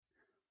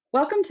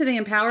Welcome to the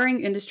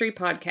Empowering Industry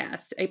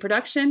Podcast, a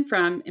production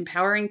from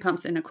Empowering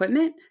Pumps and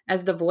Equipment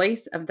as the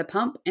voice of the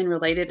pump and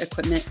related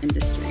equipment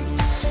industry.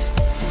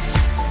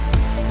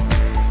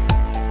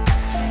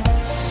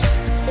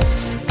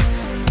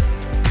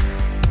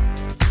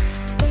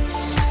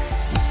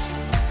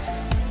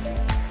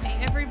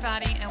 Hey,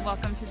 everybody, and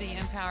welcome to the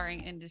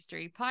Empowering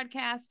Industry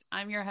Podcast.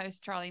 I'm your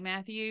host, Charlie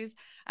Matthews.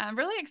 I'm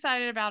really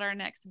excited about our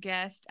next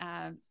guest,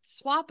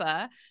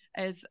 SWAPA.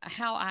 Is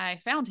how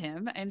I found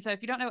him. And so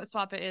if you don't know what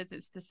SWAPA is,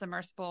 it's the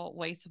Submersible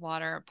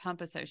Wastewater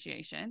Pump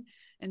Association.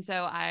 And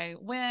so I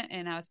went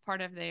and I was part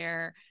of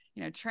their,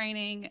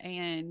 training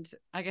and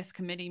I guess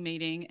committee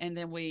meeting. And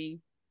then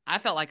I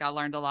felt like I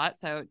learned a lot.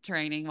 So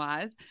training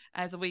wise,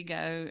 as we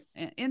go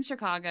in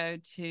Chicago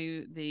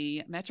to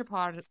the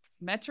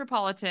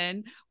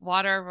Metropolitan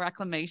Water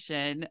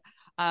Reclamation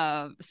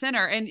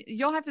Center. And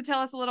you'll have to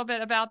tell us a little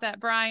bit about that,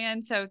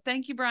 Brian. So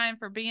thank you, Brian,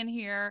 for being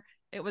here.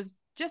 It was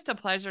just a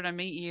pleasure to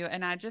meet you.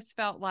 And I just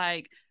felt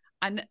like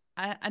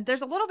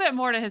there's a little bit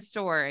more to his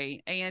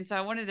story. And so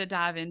I wanted to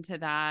dive into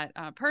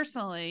that.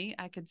 Personally,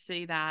 I could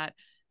see that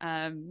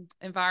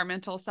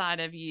environmental side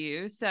of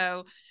you.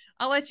 So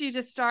I'll let you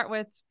just start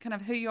with kind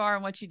of who you are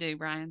and what you do,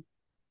 Brian.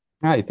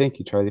 Hi, thank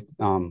you, Charlie.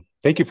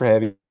 Thank you for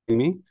having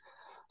me.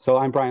 So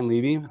I'm Brian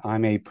Levy.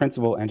 I'm a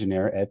principal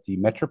engineer at the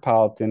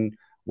Metropolitan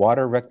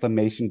Water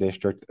Reclamation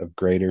District of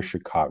Greater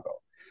Chicago.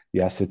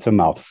 Yes, it's a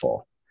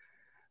mouthful.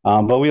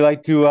 But we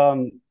like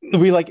government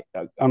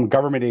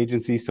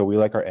agencies, so we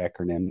like our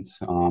acronyms.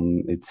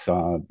 It's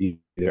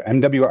either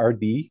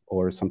MWRD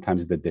or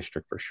sometimes the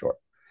district for short.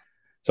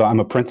 So I'm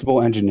a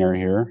principal engineer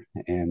here,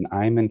 and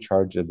I'm in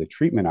charge of the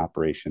treatment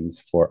operations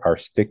for our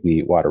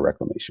Stickney water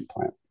reclamation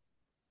plant.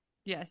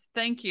 Yes,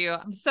 thank you.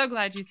 I'm so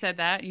glad you said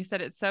that. You said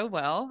it so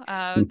well.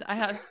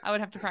 I would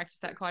have to practice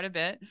that quite a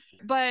bit.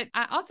 But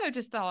I also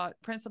just thought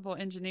principal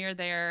engineer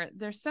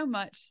there's so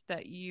much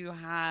that you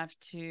have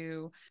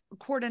to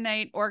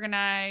coordinate,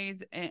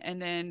 organize,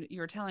 and then you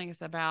were telling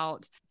us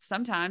about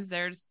sometimes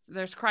there's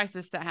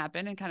crises that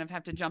happen and kind of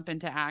have to jump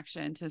into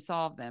action to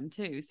solve them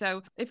too.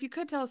 So if you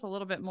could tell us a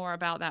little bit more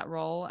about that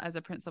role as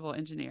a principal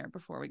engineer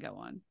before we go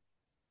on.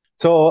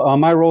 So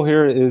my role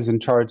here is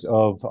in charge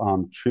of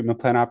treatment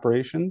plant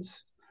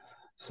operations.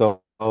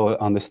 So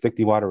on the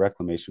Stickney Water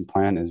Reclamation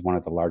Plant is one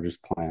of the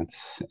largest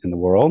plants in the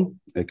world.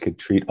 It could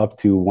treat up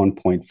to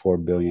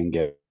 1.4 billion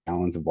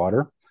gallons of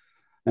water.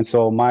 And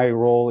so my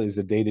role is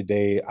the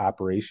day-to-day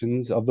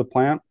operations of the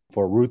plant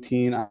for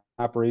routine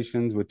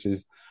operations, which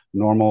is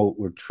normal.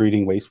 We're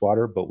treating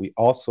wastewater, but we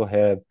also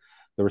have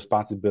the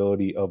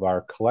responsibility of our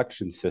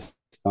collection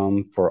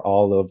system for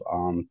all of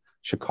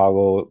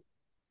Chicago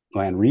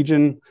land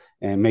region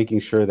and making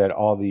sure that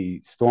all the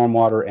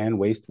stormwater and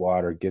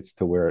wastewater gets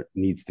to where it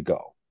needs to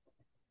go.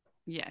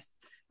 Yes.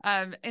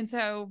 And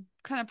so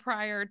kind of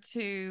prior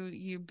to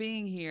you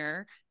being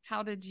here,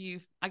 how did you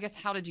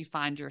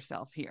find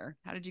yourself here?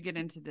 How did you get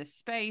into this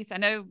space? I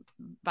know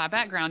by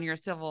background, you're a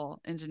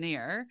civil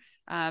engineer,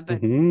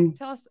 but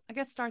tell us, I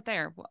guess, start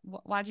there.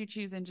 Why'd you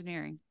choose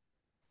engineering?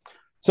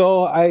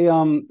 So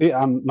I'm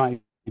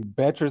my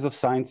Bachelor's of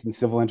Science in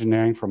Civil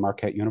Engineering from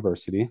Marquette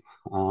University.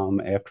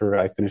 After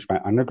I finished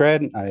my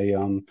undergrad, I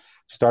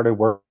started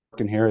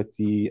working here at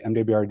the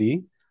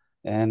MWRD.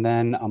 And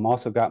then I'm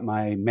also got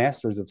my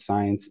Master's of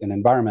Science in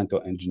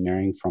Environmental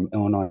Engineering from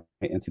Illinois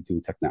Institute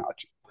of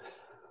Technology.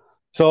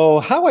 So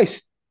how I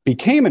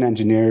became an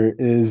engineer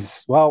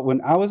is, well,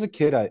 when I was a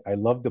kid, I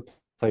loved to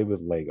play with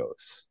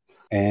Legos.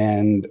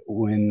 And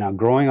when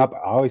growing up, I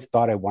always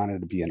thought I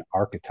wanted to be an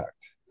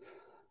architect.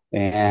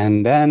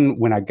 And then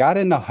when I got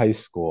into high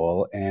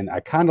school and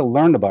I kind of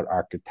learned about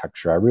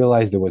architecture, I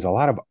realized there was a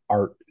lot of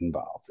art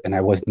involved, and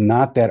I was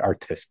not that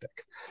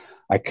artistic.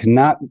 I could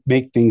not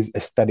make things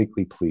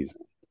aesthetically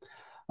pleasing.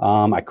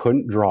 I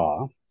couldn't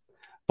draw,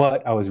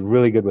 but I was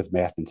really good with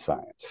math and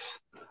science.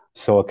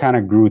 So it kind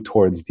of grew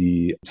towards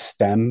the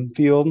STEM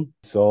field.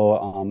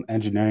 So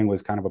engineering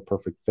was kind of a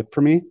perfect fit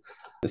for me,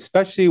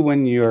 especially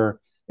when you're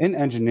in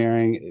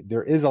engineering.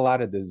 There is a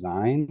lot of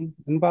design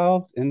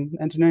involved in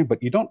engineering,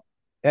 but you don't,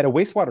 at a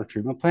wastewater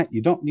treatment plant,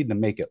 you don't need to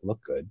make it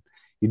look good.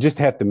 You just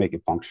have to make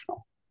it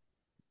functional.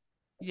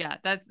 Yeah,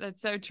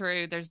 that's so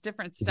true. There's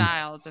different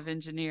styles of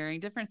engineering,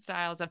 different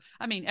styles of,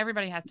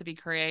 everybody has to be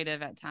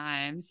creative at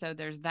times. So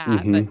there's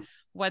that, but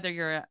whether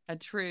you're a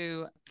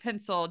true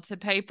pencil to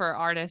paper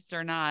artist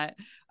or not,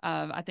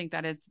 I think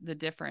that is the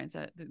difference.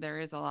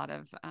 There is a lot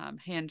of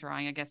hand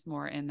drawing, I guess,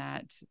 more in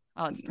that.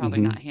 Oh, it's probably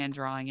not hand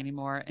drawing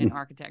anymore in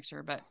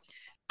architecture, but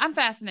I'm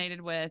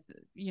fascinated with,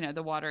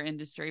 the water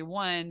industry.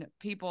 One,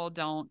 people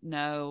don't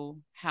know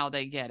how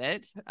they get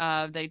it.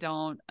 They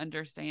don't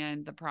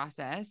understand the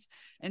process.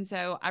 And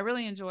so I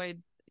really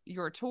enjoyed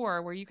your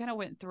tour where you kind of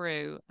went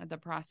through the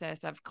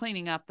process of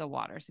cleaning up the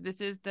water. So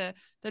this is the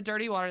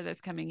dirty water that's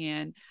coming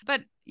in.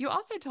 But you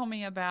also told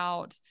me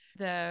about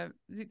the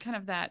kind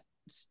of that,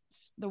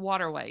 the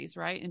waterways,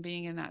 right? And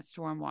being in that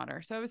storm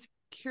water. So I was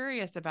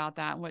curious about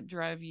that and what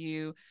drove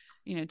you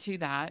to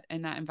that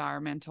and that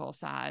environmental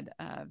side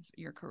of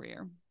your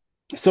career.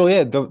 So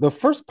yeah, the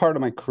first part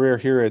of my career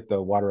here at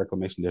the Water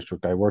Reclamation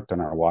District, I worked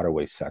on our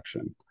waterways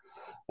section,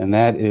 and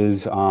that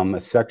is a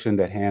section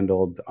that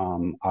handled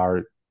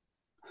our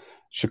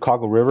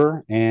Chicago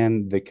River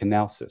and the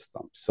canal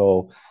system.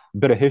 So a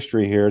bit of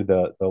history here: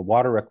 the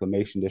Water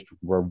Reclamation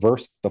District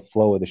reversed the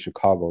flow of the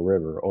Chicago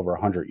River over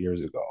 100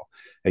 years ago.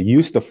 It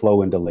used to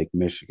flow into Lake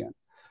Michigan.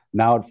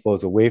 Now it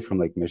flows away from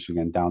Lake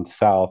Michigan down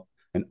south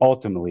and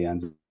ultimately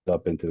ends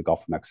up into the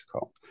Gulf of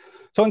Mexico.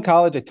 So in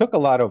college, I took a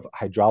lot of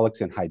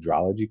hydraulics and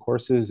hydrology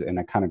courses, and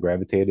I kind of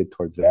gravitated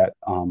towards that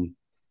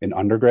in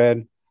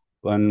undergrad.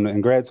 When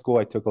in grad school,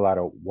 I took a lot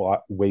of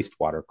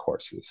wastewater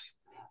courses.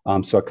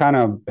 So I kind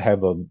of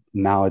have a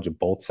knowledge of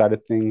both side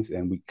of things,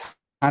 and we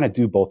kind of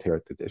do both here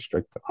at the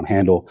district.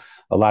 Handle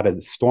a lot of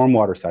the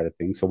stormwater side of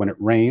things. So when it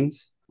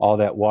rains, all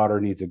that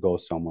water needs to go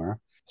somewhere.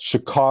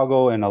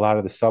 Chicago and a lot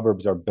of the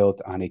suburbs are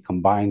built on a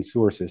combined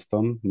sewer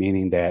system,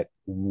 meaning that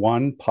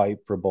one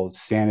pipe for both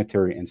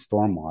sanitary and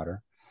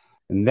stormwater.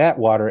 And that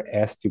water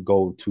has to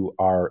go to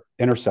our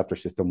interceptor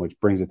system, which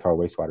brings it to our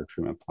wastewater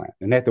treatment plant.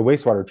 And at the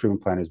wastewater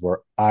treatment plant is where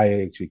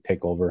I actually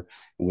take over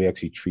and we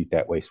actually treat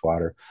that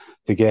wastewater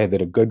to get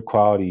it a good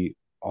quality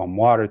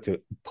water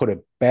to put it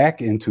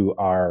back into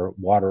our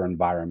water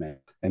environment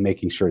and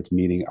making sure it's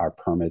meeting our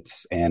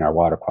permits and our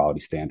water quality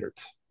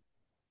standards.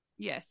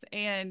 Yes,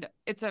 and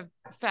it's a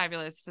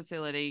fabulous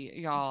facility,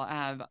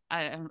 y'all.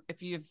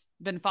 If you've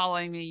been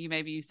following me,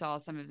 you saw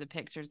some of the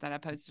pictures that I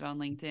posted on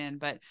LinkedIn.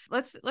 But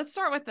let's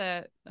start with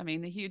the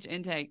huge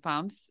intake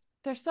pumps.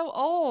 They're so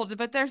old,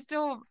 but they're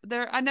still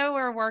there. I know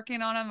we're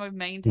working on them. We've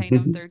maintained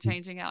them through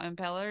changing out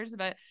impellers.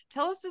 But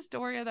tell us the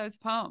story of those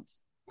pumps.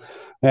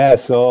 Yeah,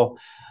 so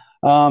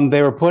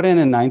they were put in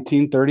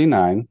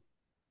 1939,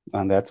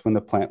 and that's when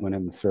the plant went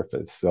in the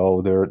surface.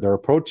 So they're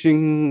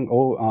approaching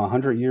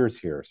 100 years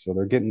here. So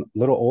they're getting a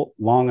little old,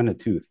 long in the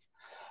tooth,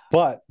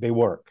 but they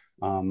work.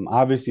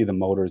 Obviously, the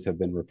motors have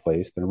been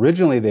replaced, and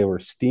originally they were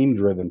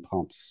steam-driven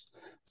pumps.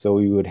 So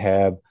we would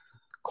have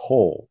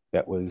coal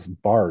that was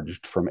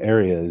barged from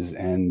areas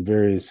and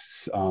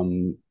various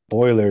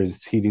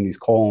boilers heating these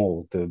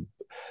coal to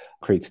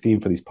create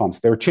steam for these pumps.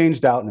 They were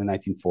changed out in the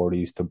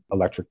 1940s to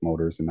electric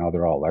motors, and now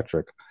they're all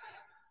electric.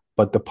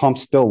 But the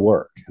pumps still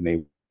work, and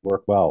they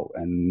work well.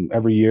 And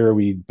every year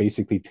we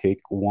basically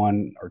take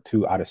one or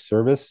two out of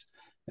service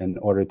in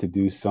order to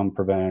do some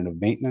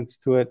preventative maintenance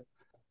to it.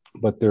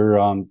 But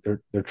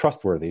they're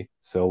trustworthy,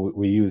 so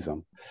we use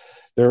them.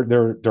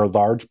 They're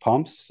large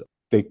pumps.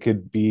 They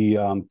could be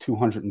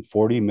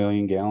 240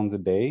 million gallons a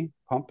day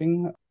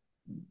pumping,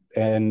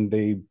 and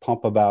they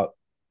pump about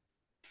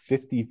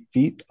 50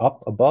 feet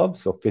up above,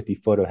 so 50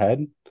 foot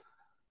ahead.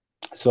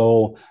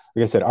 So,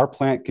 like I said, our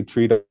plant could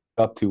treat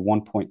up to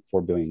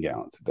 1.4 billion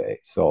gallons a day.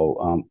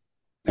 So,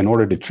 in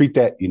order to treat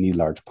that, you need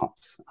large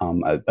pumps.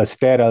 A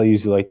stat I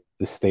usually like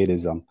to state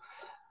is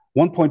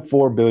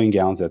 1.4 billion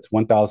gallons. That's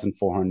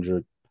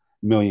 1,400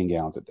 million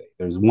gallons a day.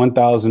 There's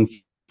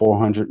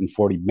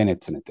 1,440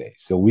 minutes in a day.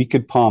 So we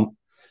could pump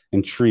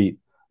and treat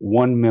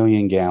 1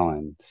 million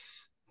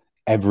gallons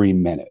every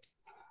minute.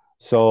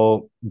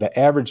 So the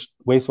average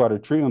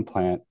wastewater treatment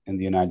plant in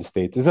the United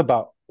States is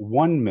about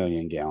 1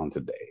 million gallons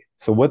a day.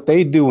 So what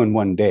they do in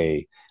one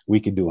day,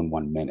 we could do in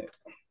 1 minute.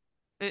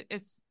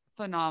 It's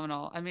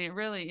phenomenal. I mean, it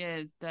really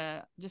is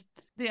just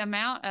the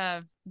amount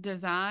of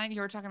design.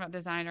 You were talking about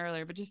design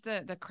earlier, but just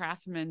the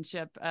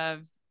craftsmanship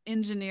of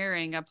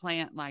engineering a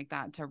plant like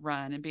that to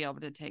run and be able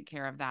to take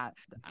care of that.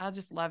 I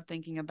just love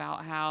thinking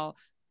about how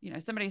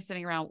somebody's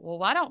sitting around, well,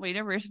 why don't we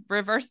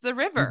reverse the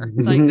river?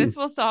 Like this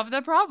will solve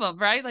the problem,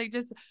 right? Like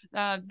just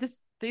this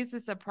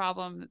is a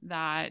problem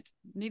that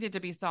needed to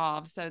be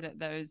solved so that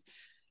the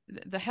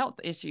health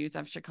issues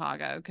of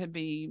Chicago could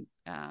be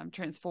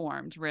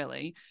transformed,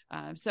 really.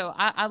 So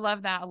I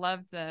love that. I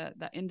love the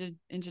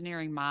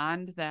engineering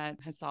mind that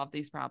has solved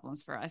these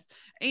problems for us,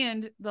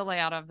 and the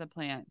layout of the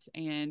plant.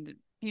 And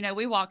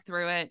we walk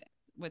through it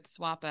with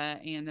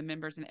SWAPA and the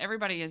members, and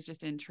everybody is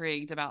just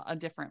intrigued about a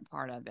different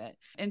part of it.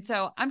 And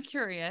so I'm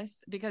curious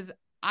because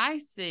I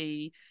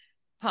see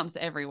pumps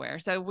everywhere.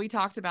 So we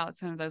talked about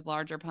some of those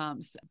larger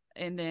pumps,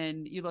 and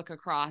then you look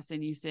across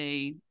and you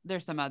see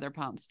there's some other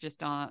pumps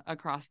just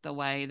across the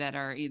way that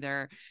are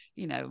either,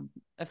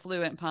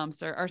 effluent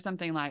pumps or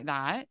something like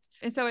that.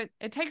 And so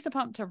it takes a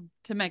pump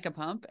to make a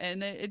pump,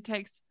 and it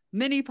takes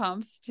many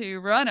pumps to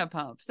run a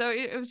pump. So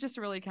it was just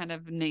really kind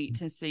of neat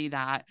to see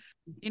that.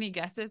 Any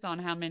guesses on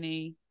how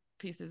many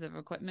pieces of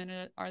equipment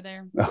are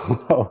there?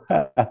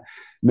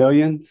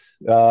 Millions,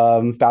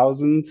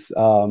 thousands.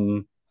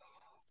 A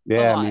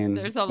Yeah, I lot. mean,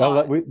 There's a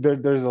lot.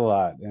 there's a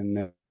lot,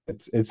 and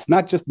it's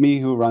not just me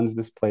who runs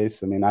this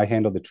place. I mean, I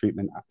handle the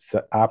treatment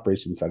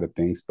operation side of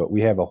things, but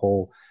we have a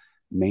whole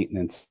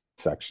maintenance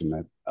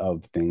section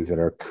of things that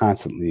are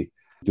constantly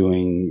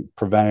doing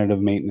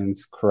preventative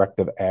maintenance,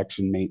 corrective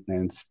action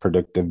maintenance,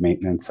 predictive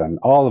maintenance on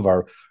all of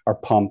our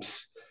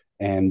pumps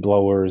and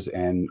blowers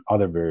and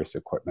other various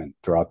equipment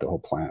throughout the whole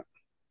plant.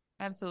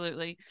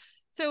 Absolutely.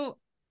 So,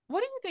 what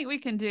do you think we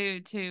can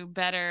do to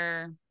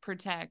better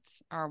protect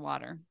our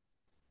water?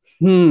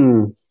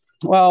 Hmm.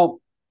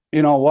 Well,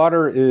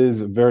 Water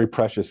is a very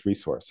precious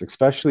resource,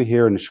 especially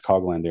here in the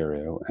Chicagoland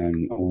area.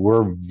 And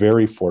we're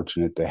very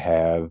fortunate to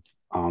have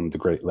the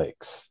Great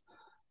Lakes.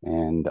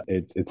 And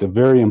it's a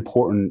very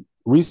important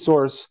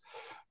resource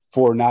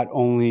for not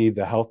only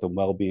the health and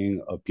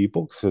well-being of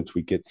people, since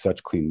we get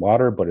such clean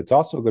water, but it's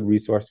also a good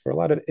resource for a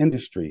lot of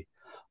industry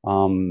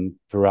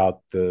throughout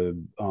the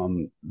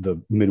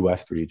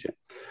Midwest region.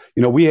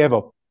 We have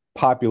a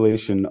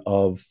population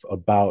of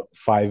about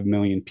 5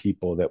 million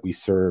people that we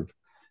serve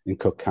in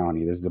Cook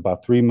County. There's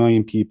about 3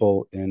 million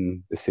people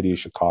in the city of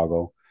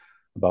Chicago,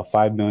 about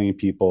 5 million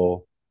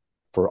people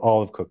for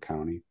all of Cook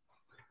County.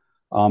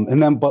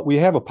 But we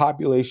have a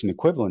population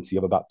equivalency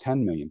of about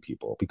 10 million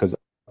people because of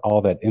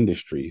all that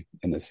industry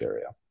in this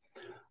area.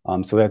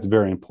 So that's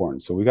very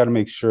important. So we got to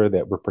make sure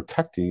that we're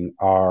protecting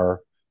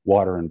our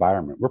water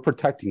environment. We're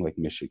protecting Lake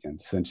Michigan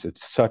since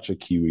it's such a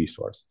key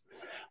resource.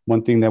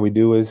 One thing that we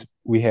do is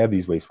we have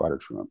these wastewater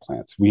treatment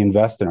plants. We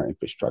invest in our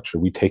infrastructure.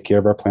 We take care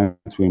of our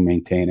plants. We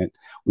maintain it.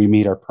 We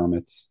meet our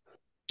permits.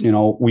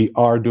 We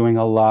are doing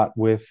a lot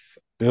with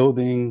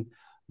building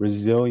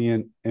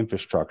resilient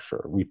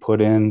infrastructure. We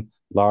put in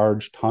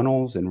large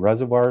tunnels and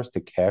reservoirs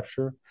to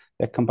capture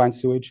that combined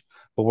sewage,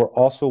 but we're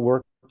also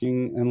working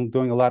and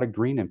doing a lot of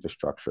green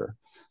infrastructure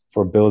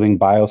for building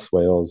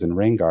bioswales and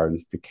rain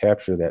gardens to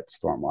capture that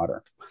stormwater.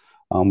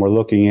 We're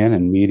looking in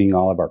and meeting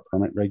all of our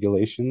permit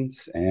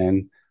regulations,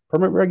 and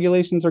permit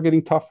regulations are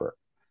getting tougher.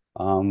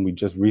 We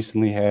just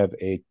recently have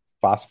a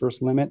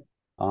phosphorus limit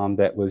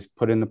that was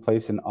put into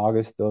place in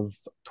August of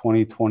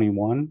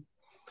 2021.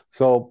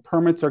 So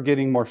permits are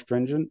getting more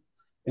stringent.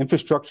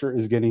 Infrastructure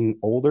is getting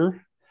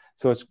older.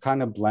 So it's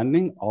kind of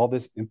blending all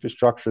this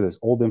infrastructure, this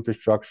old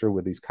infrastructure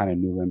with these kind of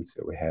new limits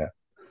that we have.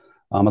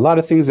 A lot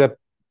of things that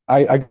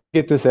I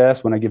get this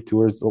asked when I give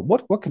tours,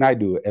 what can I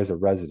do as a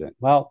resident?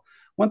 Well,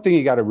 one thing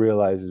you got to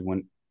realize is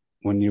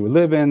when you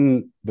live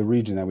in the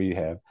region that we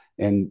have,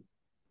 and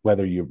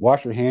whether you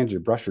wash your hands, you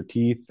brush your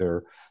teeth,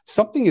 or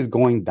something is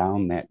going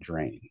down that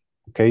drain.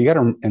 Okay,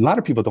 and a lot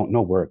of people don't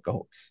know where it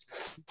goes.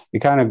 It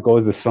kind of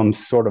goes to some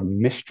sort of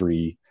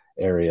mystery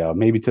area,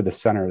 maybe to the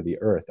center of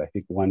the earth. I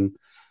think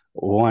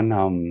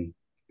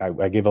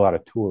I gave a lot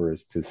of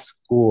tours to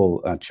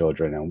school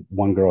children, and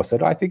one girl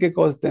said, I think it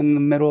goes in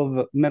the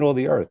middle of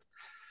the earth.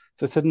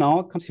 So I said, no,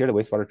 it comes here to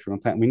wastewater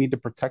treatment plant. We need to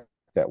protect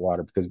that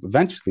water because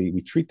eventually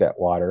we treat that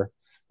water,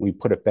 we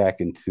put it back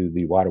into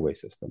the waterway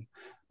system.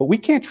 But we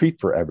can't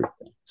treat for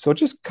everything. So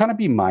just kind of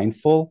be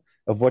mindful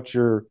of what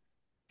you're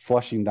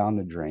flushing down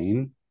the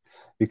drain,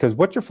 because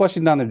what you're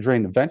flushing down the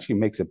drain eventually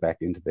makes it back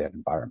into that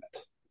environment.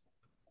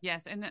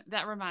 Yes, and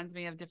that reminds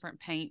me of different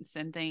paints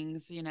and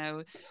things.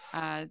 There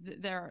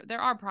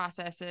are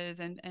processes,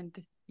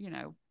 and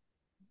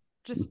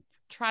just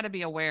try to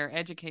be aware,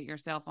 educate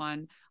yourself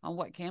on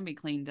what can be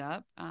cleaned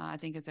up. I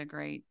think it's a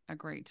great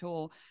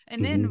tool.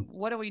 And then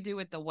what do we do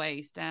with the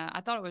waste?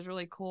 I thought it was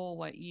really cool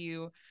what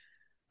you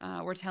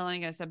were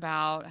telling us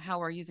about how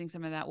we're using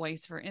some of that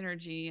waste for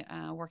energy,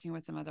 working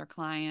with some other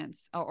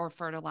clients, or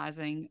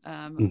fertilizing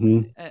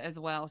as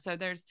well. So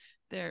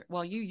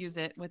you use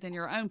it within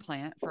your own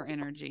plant for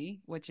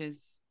energy, which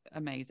is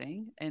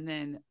amazing. And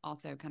then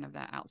also kind of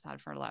that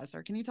outside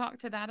fertilizer. Can you talk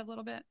to that a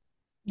little bit?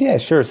 Yeah,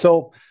 sure.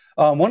 So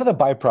one of the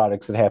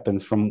byproducts that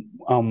happens from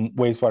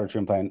wastewater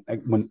treatment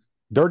plant, when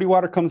dirty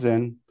water comes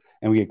in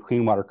and we get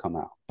clean water come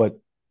out, but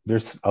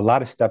there's a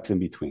lot of steps in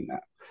between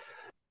that.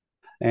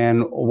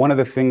 And one of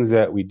the things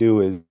that we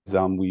do is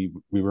we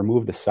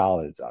remove the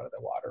solids out of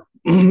the water,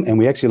 and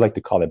we actually like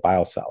to call it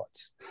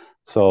biosolids.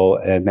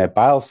 And that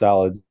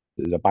biosolids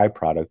is a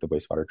byproduct of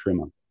wastewater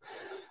treatment.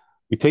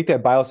 We take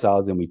that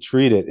biosolids and we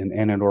treat it in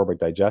anaerobic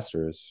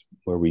digesters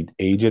where we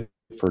age it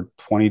for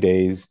 20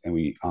 days and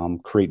we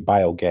create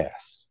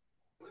biogas.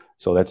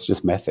 So that's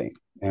just methane.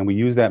 And we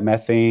use that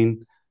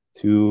methane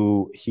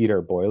to heat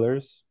our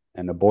boilers,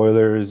 and the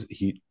boilers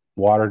heat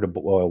water to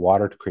boil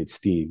water to create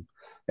steam.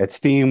 That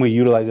steam, we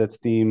utilize that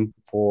steam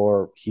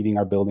for heating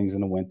our buildings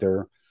in the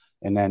winter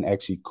and then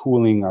actually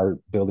cooling our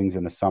buildings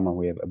in the summer.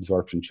 We have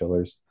absorption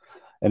chillers,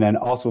 and then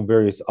also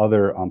various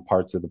other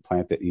parts of the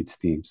plant that need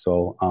steam.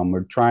 So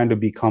we're trying to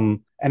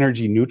become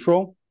energy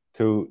neutral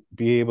to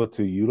be able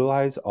to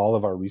utilize all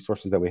of our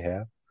resources that we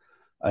have.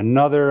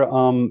 Another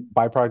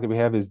byproduct that we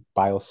have is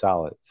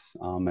biosolids,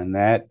 and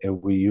that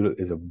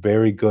is a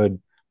very good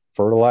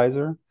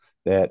fertilizer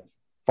that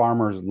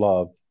farmers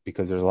love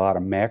because there's a lot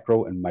of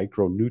macro and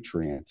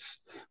micronutrients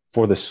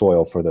for the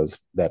soil for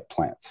that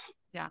plants.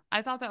 Yeah,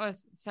 I thought that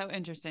was so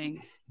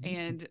interesting.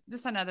 And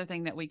just another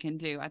thing that we can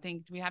do. I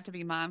think we have to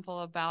be mindful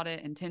about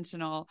it,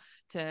 intentional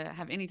to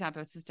have any type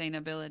of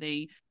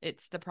sustainability.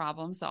 It's the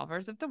problem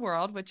solvers of the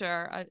world, which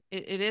are,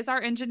 it is our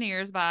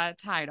engineers by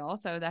title.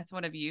 So that's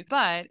one of you,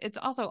 but it's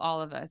also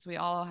all of us. We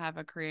all have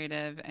a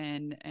creative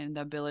and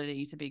the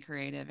ability to be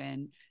creative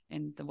in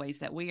the ways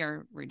that we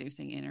are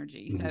reducing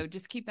energy. So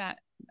just keep that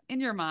in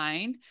your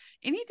mind.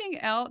 Anything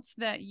else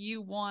that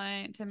you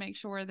want to make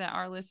sure that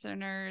our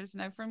listeners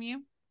know from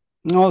you?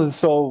 No,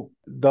 so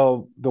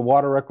the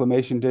water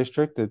reclamation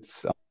district,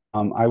 it's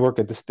I work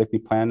at the Stickney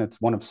plant.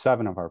 It's one of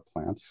 7 of our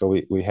plants. So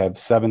we have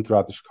 7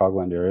 throughout the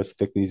Chicagoland area,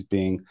 Stickney's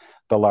being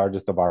the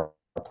largest of our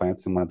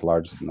plants and one of the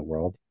largest in the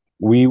world.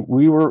 We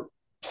were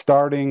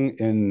starting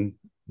in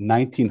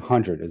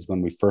 1900 is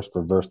when we first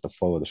reversed the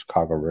flow of the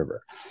Chicago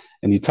River.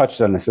 And you touched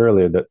on this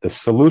earlier, that the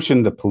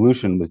solution to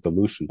pollution was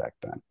dilution back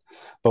then.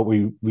 But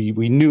we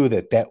knew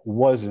that that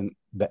wasn't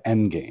the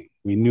end game.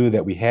 We knew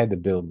that we had to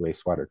build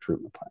wastewater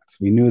treatment plants.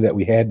 We knew that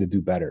we had to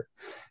do better.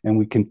 And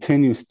we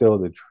continue still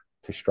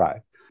to strive.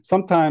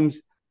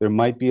 Sometimes there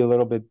might be a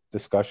little bit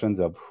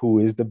discussions of who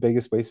is the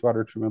biggest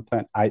wastewater treatment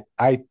plant.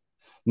 I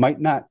might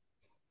not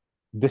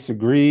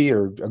disagree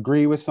or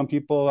agree with some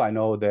people. I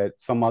know that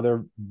some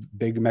other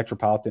big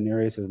metropolitan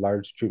areas has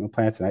large treatment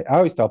plants. And I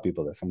always tell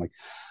people this. I'm like,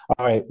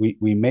 all right,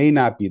 we may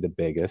not be the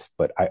biggest,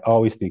 but I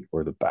always think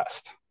we're the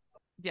best.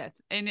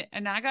 Yes.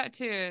 And I got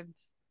to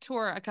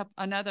tour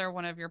another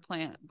one of your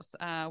plants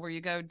where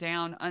you go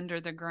down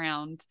under the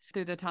ground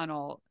through the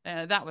tunnel.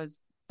 That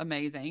was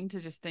amazing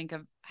to just think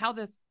of how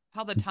the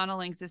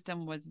tunneling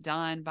system was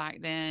done back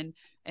then,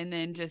 and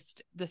then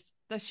just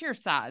the sheer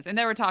size. And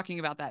they were talking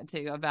about that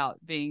too, about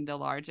being the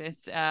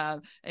largest,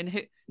 and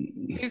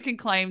who can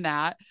claim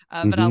that.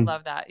 But I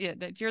love that. Yeah,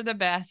 that you're the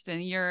best,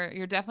 and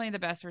you're definitely the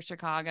best for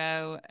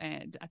Chicago.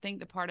 And I think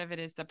the part of it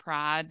is the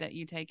pride that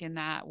you take in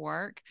that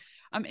work.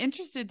 I'm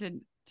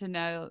interested to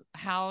know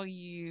how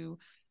you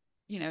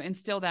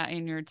instill that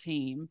in your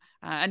team.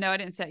 I know I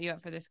didn't set you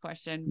up for this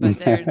question, but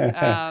there's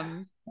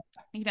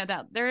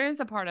that there is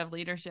a part of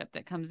leadership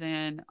that comes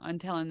in on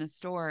telling the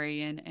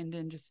story and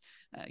then just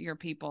your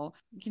people.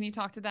 Can you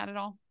talk to that at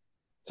all?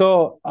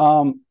 So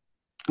I'm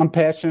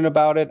passionate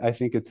about it. I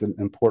think it's an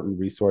important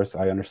resource.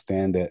 I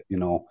understand that,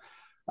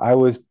 I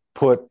was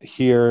put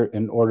here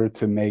in order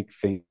to make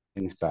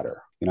things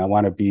better. I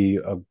want to be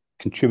a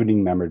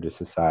contributing member to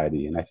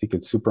society. And I think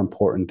it's super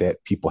important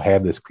that people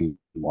have this clean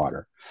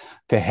water,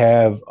 to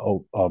have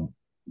a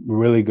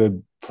really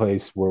good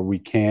place where we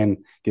can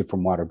get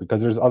from water,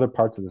 because there's other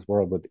parts of this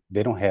world, but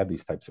they don't have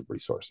these types of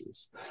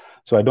resources.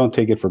 So I don't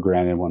take it for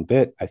granted one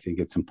bit. I think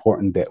it's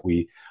important that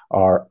we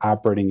are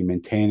operating and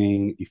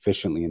maintaining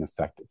efficiently and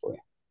effectively.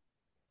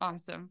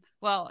 Awesome.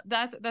 Well,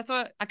 that's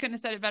what I couldn't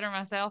have said it better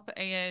myself.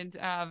 And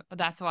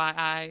that's why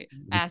I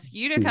asked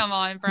you to come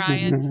on,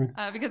 Brian,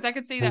 because I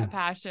could see that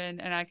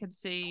passion, and I could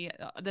see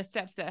the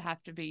steps that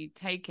have to be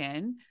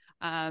taken.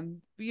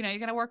 You're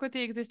going to work with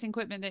the existing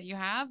equipment that you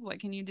have. What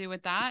can you do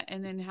with that?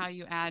 And then how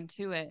you add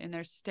to it. And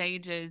there's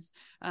stages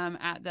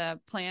at the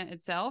plant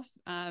itself,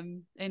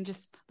 and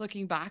just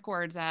looking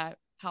backwards at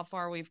how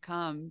far we've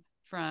come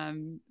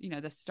from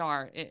the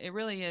start. It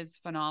really is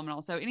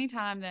phenomenal. So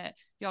anytime that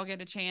y'all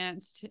get a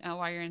chance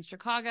while you're in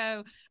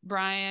Chicago,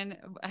 Brian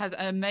has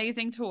an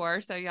amazing tour,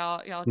 so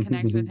y'all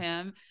connect with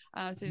him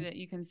so that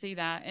you can see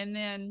that. And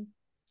then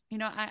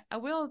I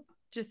will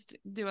just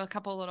do a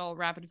couple little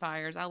rapid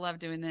fires. I love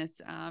doing this.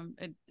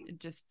 It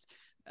just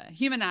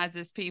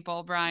humanizes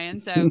people, Brian.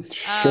 So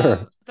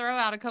Sure. Throw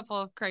out a couple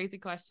of crazy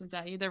questions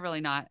at you. They're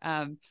really not.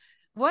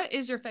 What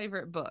is your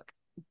favorite book?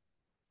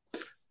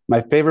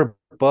 My favorite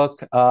book,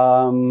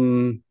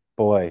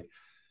 boy,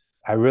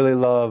 I really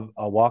love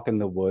A Walk in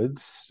the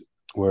Woods,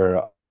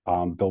 where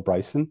Bill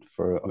Bryson,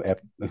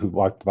 who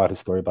walked about his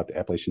story about the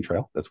Appalachian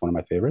Trail. That's one of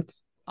my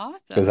favorites. Awesome.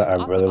 Because I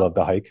really love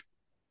the hike.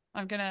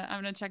 I'm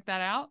gonna check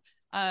that out.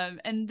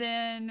 And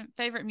then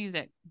favorite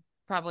music,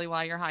 probably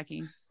while you're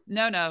hiking.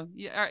 No,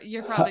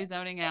 you're probably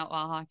zoning out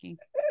while hiking.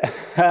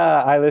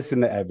 I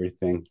listen to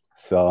everything.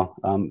 So,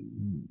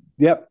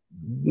 yep,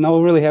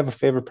 no, really have a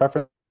favorite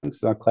preference.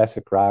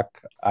 Classic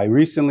rock. I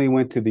recently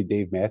went to the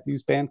Dave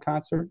Matthews Band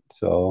concert.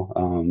 So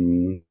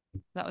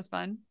that was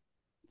fun.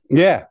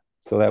 Yeah.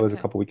 So that was a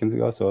couple weekends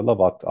ago. So I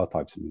love all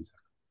types of music.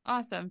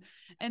 Awesome.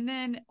 And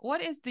then what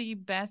is the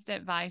best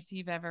advice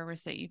you've ever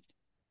received?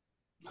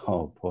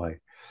 Oh boy.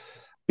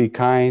 Be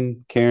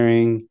kind,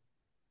 caring,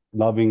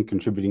 loving,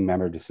 contributing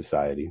member to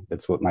society.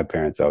 That's what my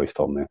parents always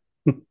told me.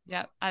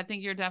 Yep. I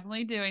think you're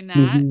definitely doing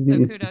that.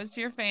 So kudos to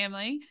your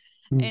family.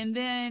 And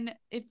then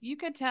if you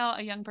could tell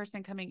a young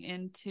person coming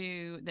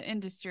into the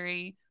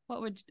industry,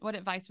 what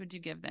advice would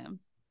you give them?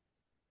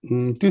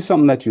 Do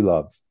something that you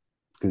love,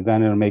 because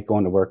then it'll make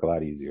going to work a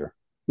lot easier.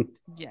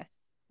 Yes.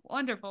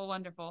 Wonderful.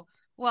 Wonderful.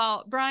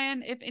 Well,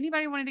 Brian, if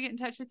anybody wanted to get in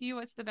touch with you,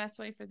 what's the best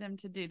way for them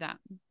to do that?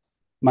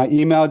 My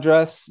email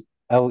address,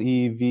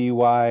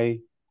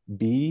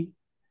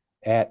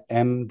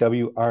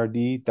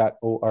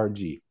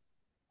 levyb@mwrd.org.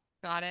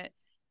 Got it.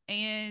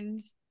 And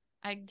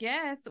I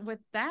guess with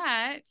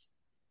that,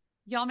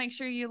 y'all make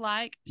sure you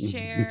like,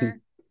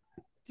 share,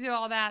 do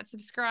all that,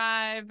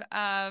 subscribe,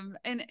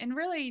 and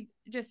really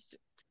just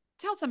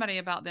tell somebody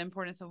about the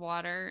importance of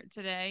water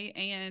today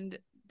and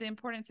the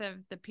importance of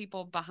the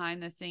people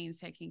behind the scenes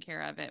taking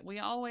care of it. We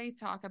always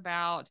talk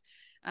about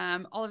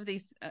all of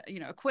these,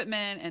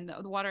 equipment and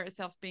the water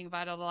itself being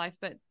vital to life,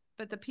 but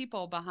the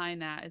people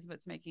behind that is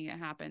what's making it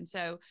happen.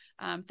 So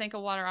thank a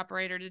water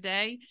operator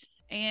today.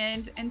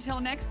 And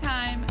until next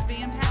time,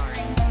 be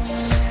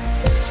empowering.